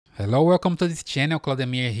Hello, welcome to this channel.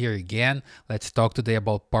 Claudemir here again. Let's talk today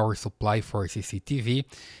about power supply for CCTV.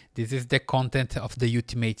 This is the content of the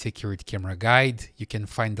Ultimate Security Camera Guide. You can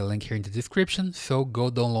find the link here in the description, so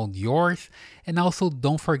go download yours. And also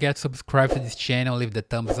don't forget to subscribe to this channel, leave the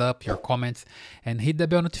thumbs up, your comments, and hit the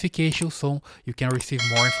bell notification so you can receive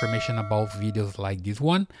more information about videos like this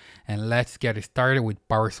one. And let's get started with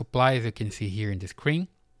power supply, as you can see here in the screen.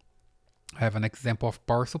 I have an example of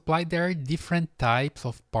power supply. There are different types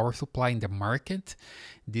of power supply in the market.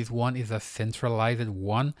 This one is a centralized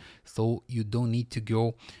one, so you don't need to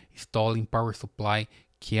go installing power supply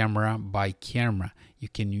camera by camera. You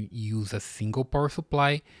can use a single power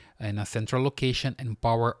supply in a central location and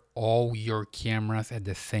power all your cameras at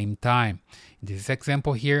the same time. In this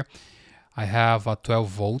example here, I have a 12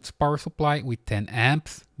 volts power supply with 10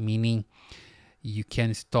 amps, meaning you can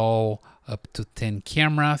install up to 10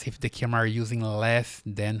 cameras if the camera are using less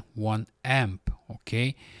than 1 amp,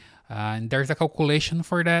 okay? And there's a calculation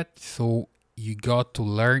for that, so you got to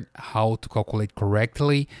learn how to calculate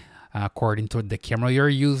correctly according to the camera you're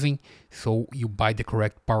using, so you buy the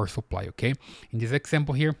correct power supply, okay? In this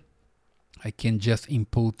example here, I can just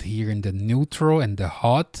input here in the neutral and the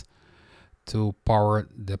hot to power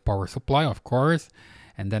the power supply, of course,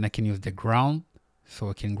 and then I can use the ground, so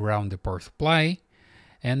I can ground the power supply,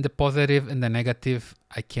 and the positive and the negative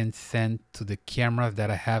I can send to the cameras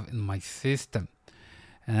that I have in my system.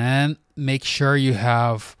 And make sure you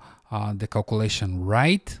have the calculation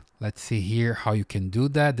right. Let's see here how you can do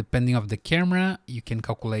that. Depending on the camera, you can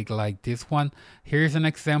calculate like this one. Here's an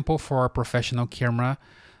example for a professional camera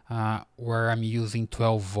where I'm using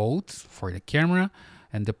 12 volts for the camera,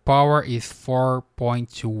 and the power is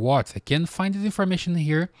 4.2 watts. I can find this information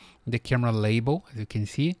here in the camera label, as you can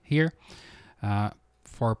see here,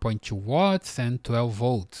 4.2 watts and 12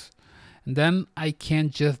 volts. And then I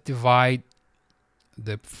can just divide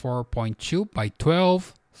the 4.2 by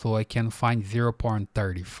 12, so I can find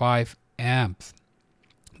 0.35 amps.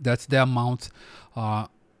 That's the amount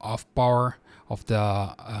of power of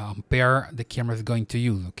the ampere the camera is going to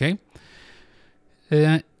use, okay?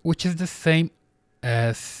 Which is the same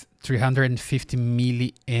as 350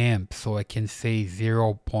 milliamps, so I can say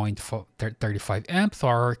 0.35 amps,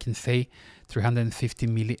 or I can say 350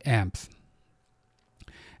 milliamps.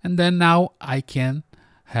 And then now I can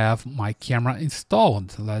have my camera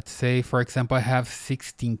installed. Let's say, for example, I have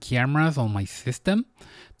 16 cameras on my system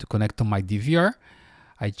to connect to my DVR.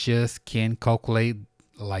 I just can calculate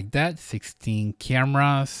like that, 16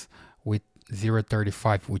 cameras with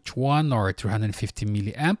 0.35 which one, or 350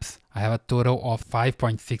 milliamps. I have a total of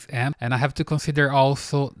 5.6 amps, and I have to consider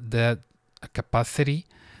also the capacity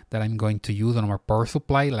that I'm going to use on our power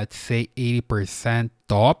supply. Let's say 80%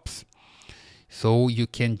 tops. So you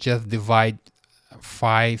can just divide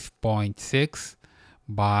 5.6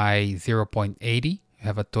 by 0.80. You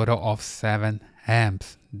have a total of 7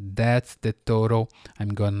 amps. That's the total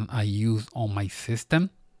I'm gonna use on my system.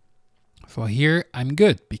 So here I'm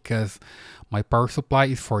good because my power supply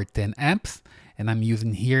is for 10 amps and I'm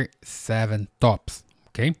using here 7 tops,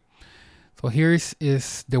 okay? So here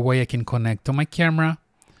is the way I can connect to my camera.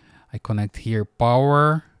 I connect here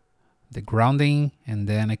power, the grounding, and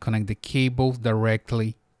then I connect the cables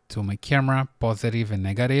directly to my camera, positive and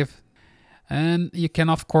negative. And you can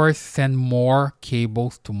of course send more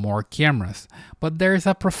cables to more cameras, but there's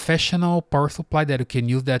a professional power supply that you can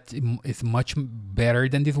use that is much better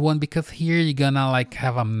than this one, because here you're gonna like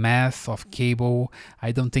have a mess of cable.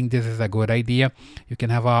 I don't think this is a good idea. You can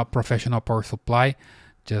have a professional power supply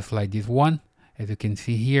just like this one. As you can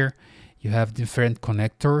see here, you have different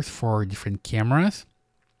connectors for different cameras.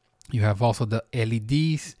 You have also the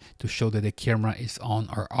LEDs to show that the camera is on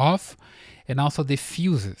or off, and also the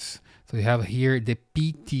fuses. So you have here the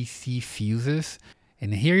PTC fuses,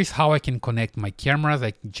 and here is how I can connect my cameras.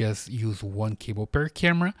 I can just use one cable per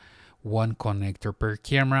camera, one connector per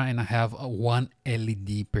camera, and I have one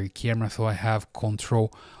LED per camera, so I have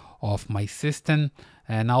control of my system.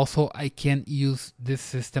 And also I can use this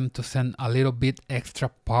system to send a little bit extra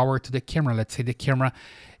power to the camera. Let's say the camera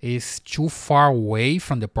is too far away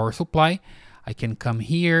from the power supply. I can come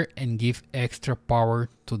here and give extra power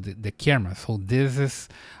to the camera. So this is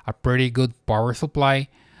a pretty good power supply.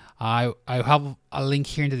 I have a link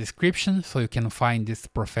here in the description, so you can find this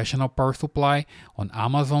professional power supply on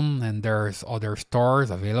Amazon, and there's other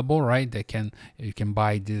stores available, right? You can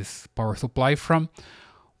buy this power supply from,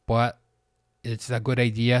 but it's a good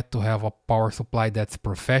idea to have a power supply that's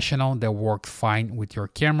professional, that works fine with your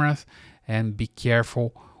cameras, and be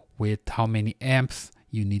careful with how many amps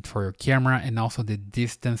you need for your camera, and also the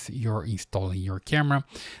distance you're installing your camera.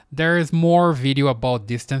 There is more video about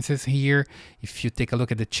distances here. If you take a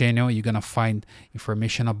look at the channel, you're gonna find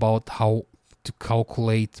information about how to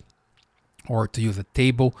calculate or to use a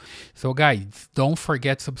table. So guys, don't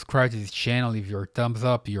forget to subscribe to this channel, leave your thumbs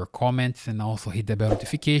up, your comments, and also hit the bell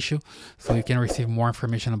notification so you can receive more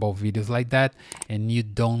information about videos like that and you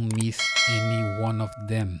don't miss any one of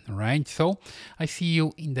them, right? So I see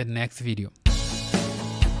you in the next video.